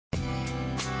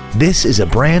This is a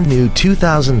brand new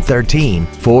 2013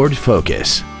 Ford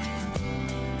Focus.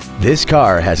 This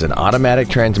car has an automatic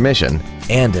transmission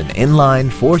and an inline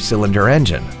 4-cylinder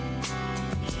engine.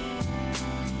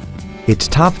 Its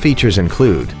top features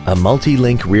include a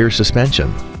multi-link rear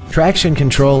suspension, traction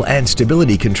control and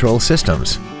stability control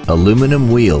systems,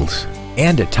 aluminum wheels,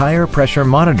 and a tire pressure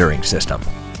monitoring system.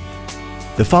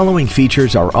 The following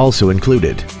features are also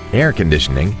included: air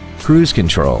conditioning, cruise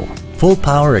control, full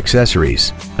power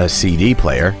accessories, a CD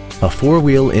player, a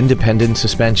 4-wheel independent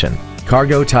suspension,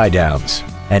 cargo tie-downs,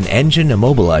 an engine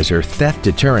immobilizer theft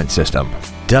deterrent system,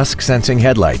 dusk sensing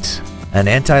headlights, an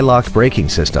anti-lock braking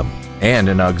system, and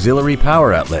an auxiliary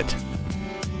power outlet.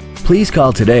 Please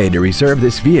call today to reserve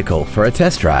this vehicle for a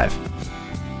test drive.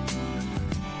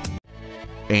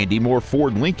 Andy Mohr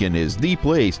Ford Lincoln is the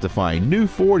place to find new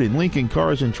Ford and Lincoln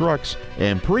cars and trucks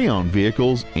and pre-owned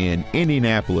vehicles in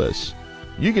Indianapolis.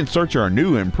 You can search our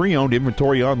new and pre-owned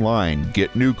inventory online,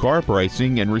 get new car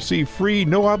pricing, and receive free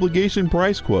no-obligation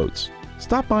price quotes.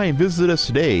 Stop by and visit us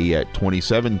today at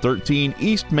 2713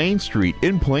 East Main Street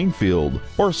in Plainfield,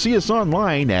 or see us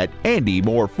online at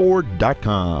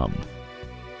andymohrford.com.